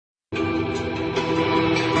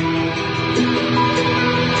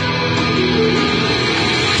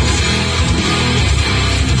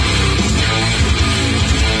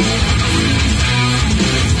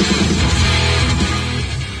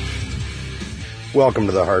Welcome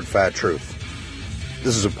to The Hard Fat Truth.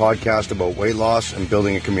 This is a podcast about weight loss and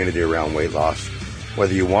building a community around weight loss.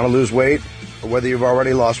 Whether you want to lose weight or whether you've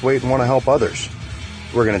already lost weight and want to help others,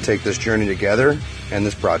 we're going to take this journey together and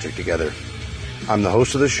this project together. I'm the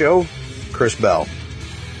host of the show, Chris Bell.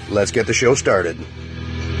 Let's get the show started.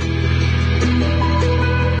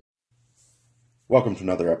 Welcome to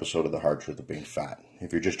another episode of The Hard Truth of Being Fat.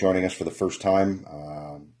 If you're just joining us for the first time,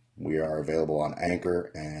 we are available on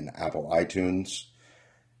Anchor and Apple iTunes,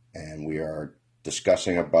 and we are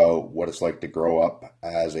discussing about what it's like to grow up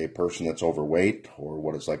as a person that's overweight, or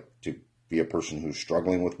what it's like to be a person who's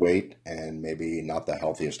struggling with weight and maybe not the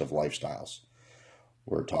healthiest of lifestyles.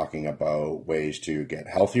 We're talking about ways to get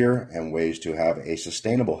healthier and ways to have a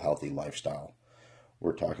sustainable, healthy lifestyle.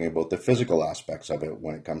 We're talking about the physical aspects of it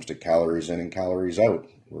when it comes to calories in and calories out.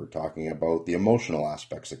 We're talking about the emotional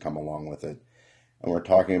aspects that come along with it. And we're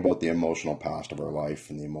talking about the emotional past of our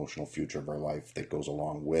life and the emotional future of our life that goes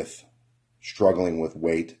along with struggling with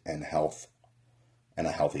weight and health and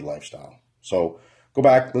a healthy lifestyle. So go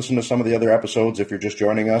back, listen to some of the other episodes. If you're just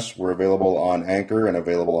joining us, we're available on Anchor and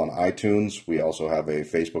available on iTunes. We also have a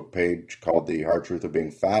Facebook page called The Hard Truth of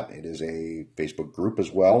Being Fat. It is a Facebook group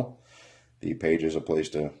as well. The page is a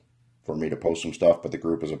place for me to post some stuff, but the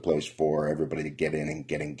group is a place for everybody to get in and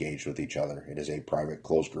get engaged with each other. It is a private,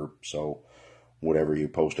 closed group, so whatever you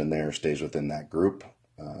post in there stays within that group,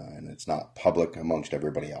 and it's not public amongst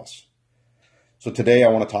everybody else. So today I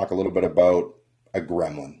want to talk a little bit about a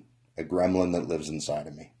gremlin that lives inside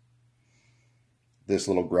of me. This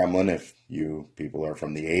little gremlin, if you people are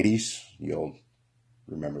from the 80s, you'll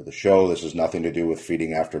remember the show. This has nothing to do with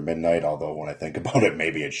feeding after midnight, although when I think about it,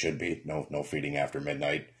 maybe it should be. No feeding after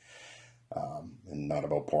midnight, and not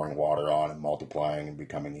about pouring water on and multiplying and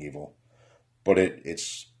becoming evil. But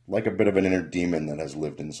it's like a bit of an inner demon that has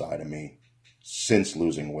lived inside of me since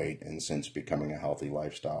losing weight and since becoming a healthy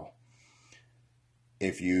lifestyle.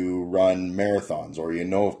 If you run marathons, or you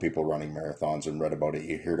know of people running marathons and read about it,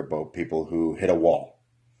 you heard about people who hit a wall.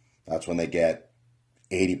 That's when they get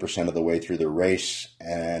 80% of the way through the race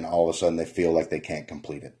and all of a sudden they feel like they can't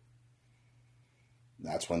complete it.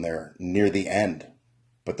 That's when they're near the end,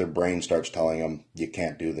 but their brain starts telling them, you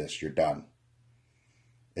can't do this, you're done.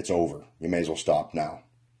 It's over. You may as well stop now.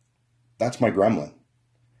 That's my gremlin.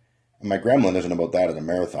 And my gremlin isn't about that in a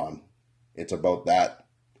marathon. It's about that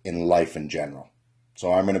in life in general.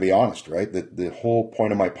 So I'm going to be honest, right? The whole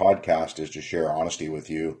point of my podcast is to share honesty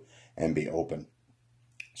with you and be open.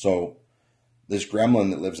 So this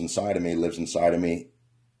gremlin that lives inside of me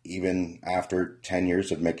even after 10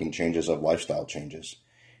 years of making changes, of lifestyle changes.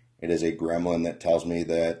 It is a gremlin that tells me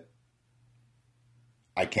that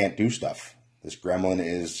I can't do stuff. This gremlin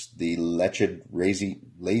is the lecherous,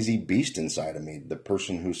 lazy beast inside of me, the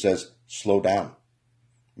person who says, slow down.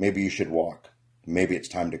 Maybe you should walk. Maybe it's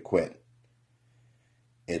time to quit.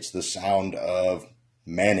 It's the sound of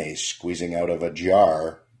mayonnaise squeezing out of a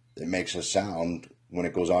jar that makes a sound when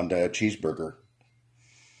it goes onto a cheeseburger.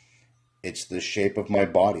 It's the shape of my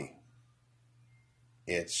body.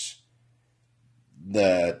 It's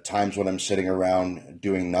the times when I'm sitting around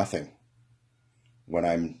doing nothing, when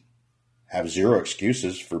I have zero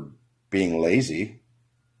excuses for being lazy,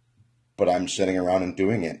 but I'm sitting around and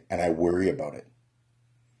doing it, and I worry about it.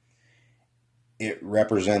 It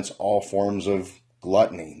represents all forms of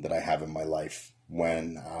gluttony that I have in my life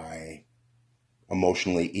when I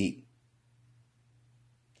emotionally eat.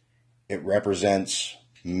 It represents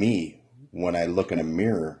me when I look in a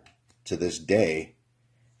mirror to this day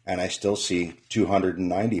and I still see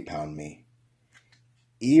 290-pound me,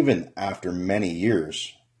 even after many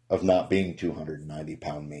years of not being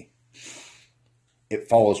 290-pound me. It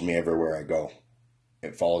follows me everywhere I go.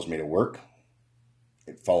 It follows me to work.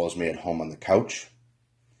 It follows me at home on the couch.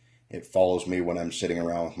 It follows me when I'm sitting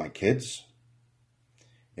around with my kids.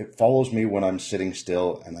 It follows me when I'm sitting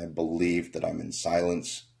still and I believe that I'm in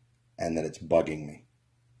silence and that it's bugging me.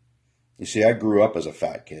 You see, I grew up as a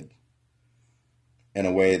fat kid in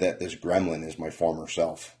a way that this gremlin is my former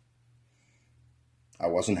self. I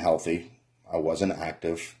wasn't healthy. I wasn't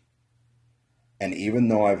active. And even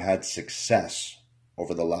though I've had success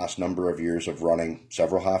over the last number of years of running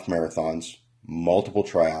several half marathons, multiple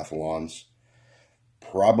triathlons,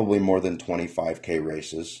 probably more than 25K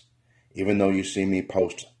races, even though you see me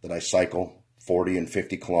post that I cycle 40 and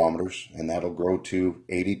 50 kilometers, and that'll grow to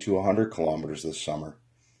 80 to 100 kilometers this summer,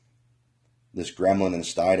 this gremlin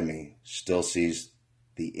inside of me still sees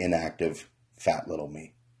the inactive, fat little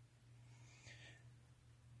me.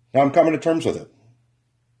 Now I'm coming to terms with it.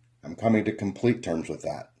 I'm coming to complete terms with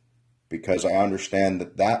that because I understand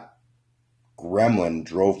that that gremlin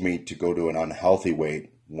drove me to go to an unhealthy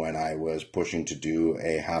weight when I was pushing to do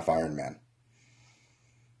a half Ironman.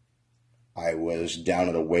 I was down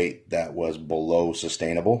at a weight that was below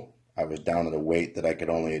sustainable. I was down at a weight that I could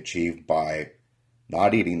only achieve by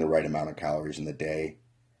not eating the right amount of calories in the day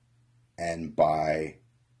and by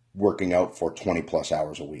working out for 20 plus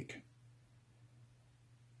hours a week.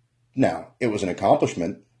 Now, it was an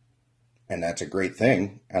accomplishment, and that's a great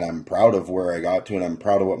thing, and I'm proud of where I got to, and I'm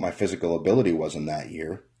proud of what my physical ability was in that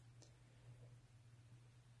year.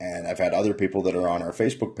 And I've had other people that are on our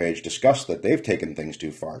Facebook page discuss that they've taken things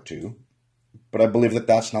too far too, but I believe that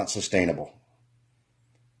that's not sustainable.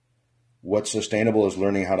 What's sustainable is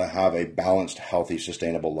learning how to have a balanced, healthy,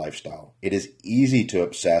 sustainable lifestyle. It is easy to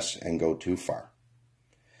obsess and go too far.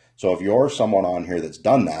 So if you're someone on here that's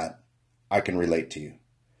done that, I can relate to you.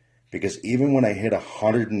 Because even when I hit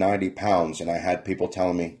 190 pounds and I had people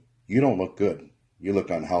telling me, you don't look good, you look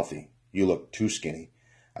unhealthy, you look too skinny,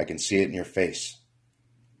 I can see it in your face,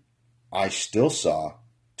 I still saw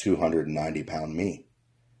 290 pound me.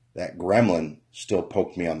 That gremlin still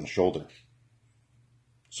poked me on the shoulder.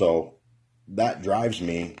 So that drives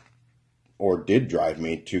me, or did drive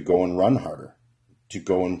me, to go and run harder, to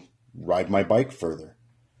go and ride my bike further,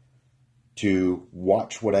 to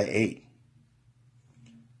watch what I ate,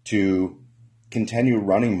 to continue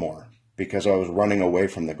running more because I was running away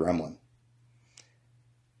from the gremlin.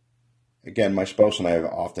 Again, my spouse and I have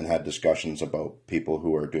often had discussions about people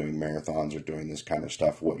who are doing marathons or doing this kind of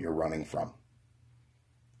stuff, what you're running from.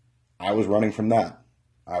 I was running from that.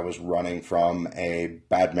 I was running from a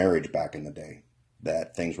bad marriage back in the day,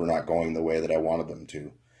 that things were not going the way that I wanted them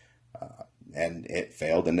to. And it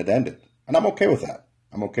failed and it ended. And I'm okay with that.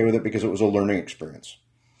 I'm okay with it because it was a learning experience.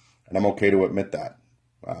 And I'm okay to admit that.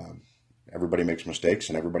 Everybody makes mistakes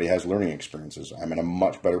and everybody has learning experiences. I'm in a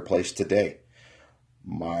much better place today.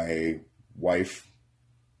 My wife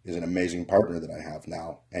is an amazing partner that I have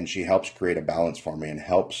now, and she helps create a balance for me and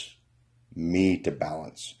helps me to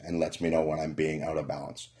balance and lets me know when I'm being out of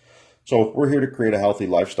balance. So if we're here to create a healthy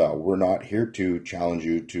lifestyle, we're not here to challenge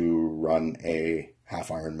you to run a half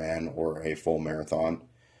Ironman or a full marathon.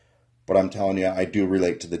 But I'm telling you, I do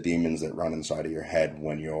relate to the demons that run inside of your head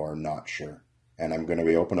when you're not sure. And I'm going to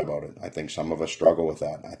be open about it. I think some of us struggle with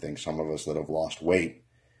that. I think some of us that have lost weight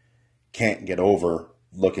can't get over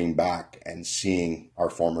looking back and seeing our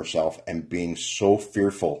former self and being so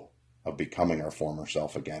fearful of becoming our former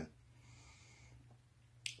self again.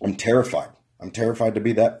 I'm terrified. I'm terrified to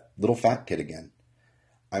be that little fat kid again.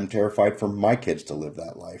 I'm terrified for my kids to live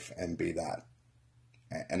that life and be that.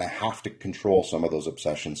 And I have to control some of those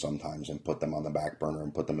obsessions sometimes and put them on the back burner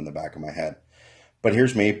and put them in the back of my head. But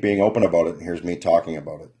here's me being open about it, and here's me talking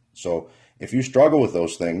about it. So if you struggle with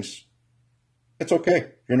those things, it's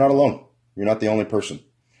okay. You're not alone. You're not the only person.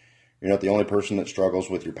 You're not the only person that struggles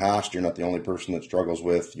with your past. You're not the only person that struggles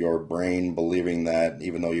with your brain believing that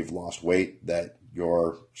even though you've lost weight, that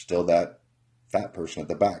you're still that fat person at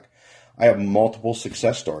the back. I have multiple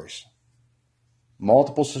success stories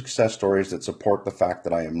that support the fact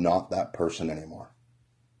that I am not that person anymore.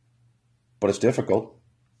 But it's difficult.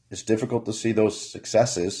 It's difficult to see those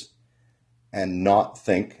successes and not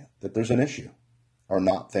think that there's an issue or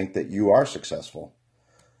not think that you are successful.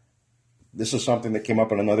 This is something that came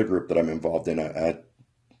up in another group that I'm involved in, a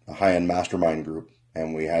high-end mastermind group,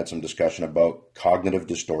 and we had some discussion about cognitive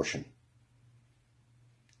distortion.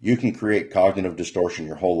 You can create cognitive distortion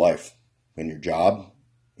your whole life, in your job,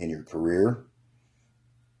 in your career,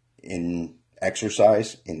 in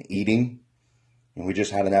exercise, in eating. And we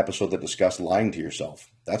just had an episode that discussed lying to yourself.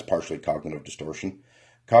 That's partially cognitive distortion.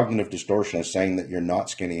 Cognitive distortion is saying that you're not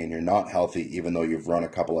skinny and you're not healthy, even though you've run a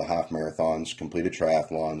couple of half marathons, completed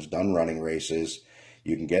triathlons, done running races.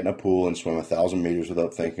 You can get in a pool and swim 1,000 meters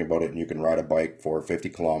without thinking about it, and you can ride a bike for 50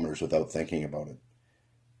 kilometers without thinking about it.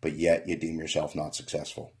 But yet you deem yourself not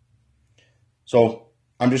successful. So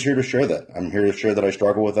I'm just here to share that. I'm here to share that I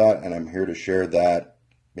struggle with that, and I'm here to share that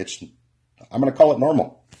I'm going to call it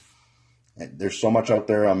normal. There's so much out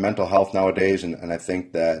there on mental health nowadays, and I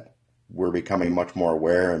think that we're becoming much more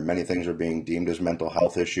aware, and many things are being deemed as mental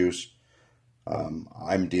health issues.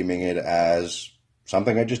 I'm deeming it as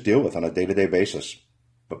something I just deal with on a day-to-day basis.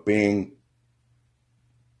 But being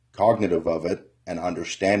cognitive of it and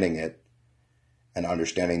understanding that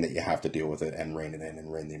you have to deal with it and rein it in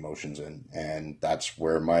and rein the emotions in. And that's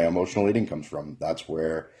where my emotional eating comes from. That's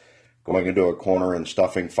where going into a corner and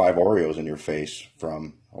stuffing 5 Oreos in your face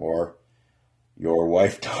from, or your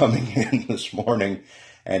wife coming in this morning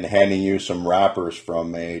and handing you some wrappers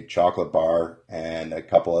from a chocolate bar and a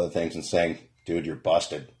couple other things and saying, dude, you're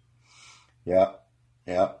busted. Yeah.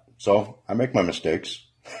 So I make my mistakes.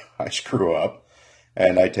 I screw up.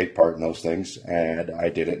 And I take part in those things. And I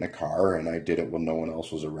did it in a car, and I did it when no one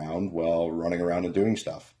else was around while running around and doing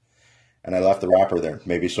stuff. And I left the wrapper there,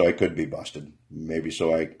 maybe so I could be busted, maybe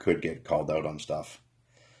so I could get called out on stuff.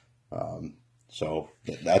 So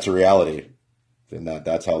that's a reality, and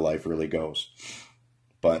that's how life really goes.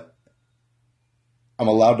 But I'm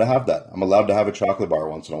allowed to have that. I'm allowed to have a chocolate bar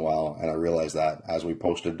once in a while, and I realized that as we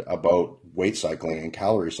posted about weight cycling and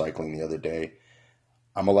calorie cycling the other day,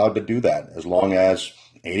 I'm allowed to do that as long as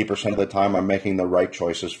 80% of the time I'm making the right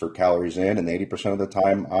choices for calories in, and 80% of the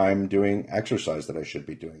time I'm doing exercise that I should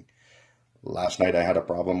be doing. Last night I had a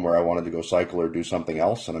problem where I wanted to go cycle or do something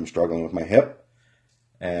else, and I'm struggling with my hip.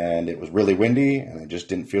 And it was really windy, and I just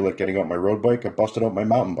didn't feel like getting out my road bike. I busted out my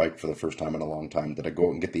mountain bike for the first time in a long time. Did I go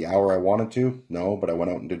out and get the hour I wanted to? No, but I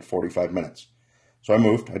went out and did 45 minutes. So I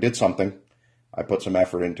moved. I did something. I put some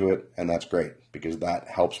effort into it, and that's great because that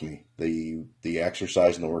helps me. The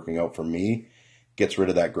exercise and the working out for me gets rid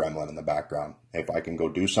of that gremlin in the background. If I can go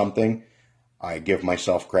do something, I give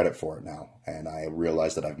myself credit for it now. And I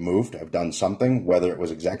realize that I've moved. I've done something, whether it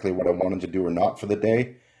was exactly what I wanted to do or not for the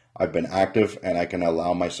day. I've been active, and I can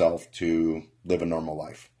allow myself to live a normal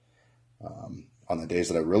life. On the days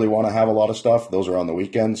that I really want to have a lot of stuff, those are on the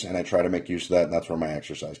weekends, and I try to make use of that, and that's where my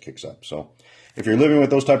exercise kicks up. So if you're living with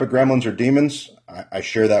those type of gremlins or demons, I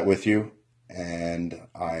share that with you, and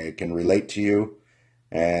I can relate to you,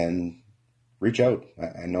 and reach out.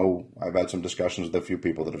 I know I've had some discussions with a few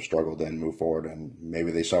people that have struggled and move forward, and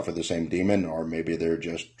maybe they suffer the same demon, or maybe they're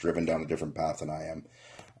just driven down a different path than I am.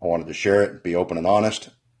 I wanted to share it, be open and honest,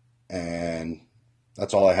 and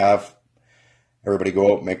that's all I have. Everybody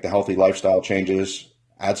go out, make the healthy lifestyle changes,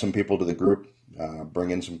 add some people to the group, bring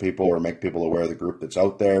in some people or make people aware of the group that's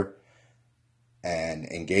out there, and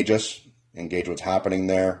engage us, engage what's happening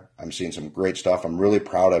there. I'm seeing some great stuff. I'm really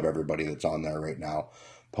proud of everybody that's on there right now,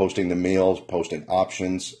 posting the meals, posting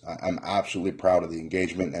options. I'm absolutely proud of the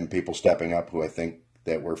engagement and people stepping up who I think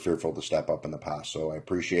that were fearful to step up in the past. So I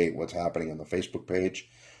appreciate what's happening on the Facebook page.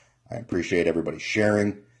 I appreciate everybody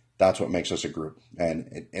sharing. That's what makes us a group.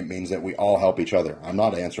 And it means that we all help each other. I'm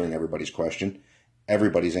not answering everybody's question.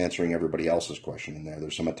 Everybody's answering everybody else's question in there.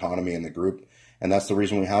 There's some autonomy in the group, and that's the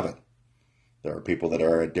reason we have it. There are people that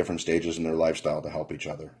are at different stages in their lifestyle to help each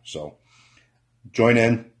other. So join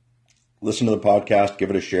in, listen to the podcast,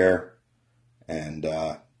 give it a share, and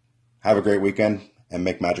have a great weekend and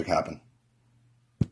make magic happen.